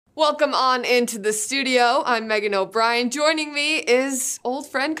Welcome on into the studio. I'm Megan O'Brien. Joining me is old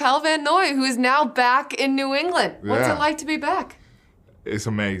friend Kyle Van Noy, who is now back in New England. What's it like to be back? It's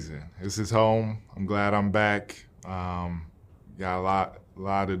amazing. This is home. I'm glad I'm back. Got a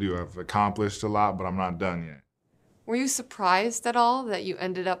lot to do. I've accomplished a lot, but I'm not done yet. Were you surprised at all that you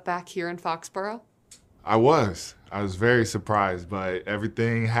ended up back here in Foxborough? I was very surprised, but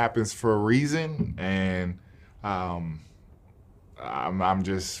everything happens for a reason, and I'm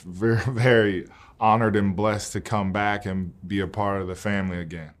just very, very honored and blessed to come back and be a part of the family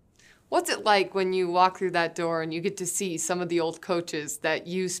again. What's it like when you walk through that door and you get to see some of the old coaches that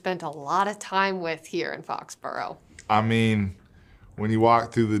you spent a lot of time with here in Foxborough? I mean, when you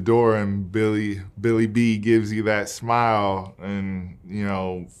walk through the door and Billy B gives you that smile and,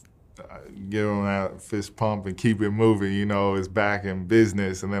 give him that fist pump and keep it moving, it's back in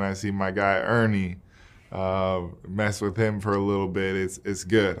business. And then I see my guy Ernie, mess with him for a little bit. It's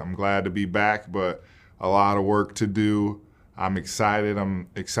good. I'm glad to be back, but a lot of work to do. I'm excited. I'm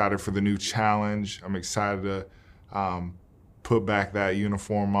excited for the new challenge. I'm excited to put back that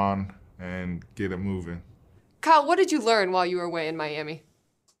uniform on and get it moving. Kyle, what did you learn while you were away in Miami?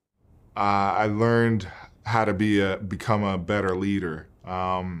 I learned how to become a better leader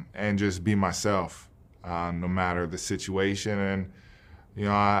and just be myself, no matter the situation. And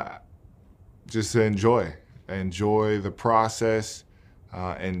I just enjoy the process,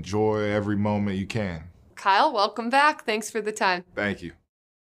 enjoy every moment you can. Kyle, welcome back. Thanks for the time. Thank you.